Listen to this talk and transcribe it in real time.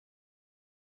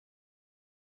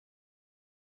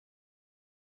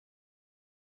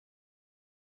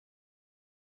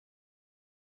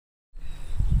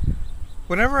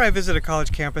Whenever I visit a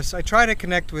college campus, I try to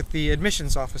connect with the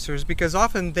admissions officers because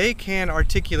often they can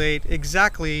articulate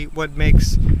exactly what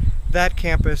makes that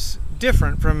campus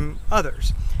different from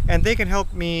others. And they can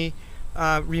help me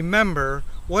remember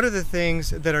what are the things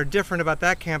that are different about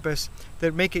that campus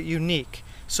that make it unique.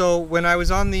 So when I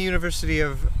was on the University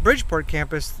of Bridgeport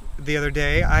campus the other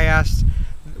day, I asked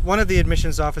one of the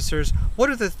admissions officers, what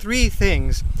are the 3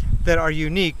 things that are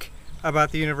unique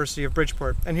about the University of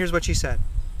Bridgeport? And here's what she said.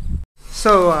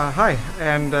 So, hi,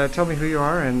 and tell me who you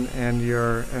are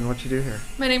and what you do here.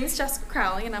 My name is Jessica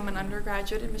Crowley, and I'm an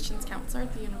undergraduate admissions counselor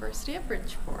at the University of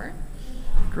Bridgeport.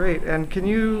 Great, and can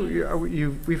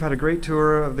we've had a great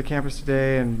tour of the campus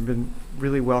today and been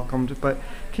really welcomed, but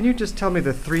can you just tell me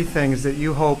the 3 things that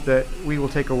you hope that we will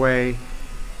take away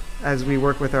as we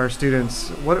work with our students?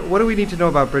 What do we need to know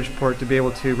about Bridgeport to be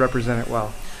able to represent it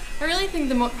well? I really think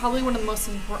probably one of the most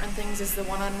important things is the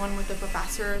one-on-one with the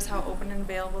professors, how open and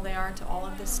available they are to all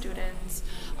of the students.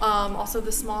 Also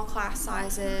the small class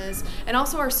sizes, and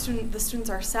also the students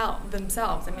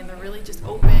themselves. I mean, they're really just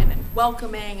open and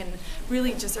welcoming and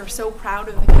really just are so proud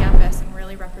of the campus and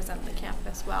really represent the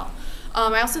campus well.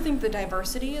 I also think the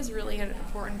diversity is really an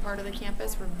important part of the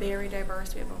campus. We're very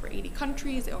diverse. We have over 80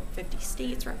 countries, over 50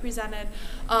 states represented.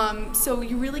 So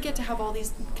you really get to have all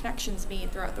these connections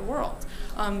made throughout the world.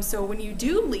 So when you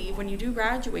do leave, when you do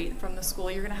graduate from the school,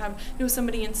 you're going to know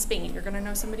somebody in Spain, you're going to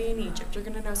know somebody in Egypt, you're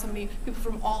going to know people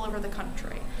from all over the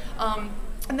country.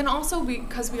 And then also,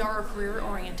 because we are a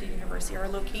career-oriented university, our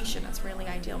location is really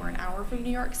ideal. We're an hour from New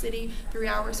York City, 3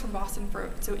 hours from Boston.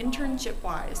 So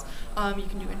internship-wise, you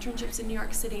can do internships in New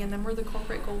York City, and then we're the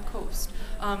corporate Gold Coast.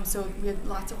 So we have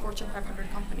lots of Fortune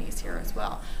 500 companies here as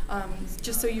well.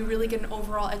 Just so you really get an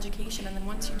overall education, and then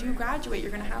once you do graduate,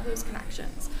 you're going to have those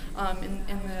connections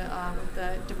with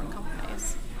the different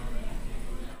companies.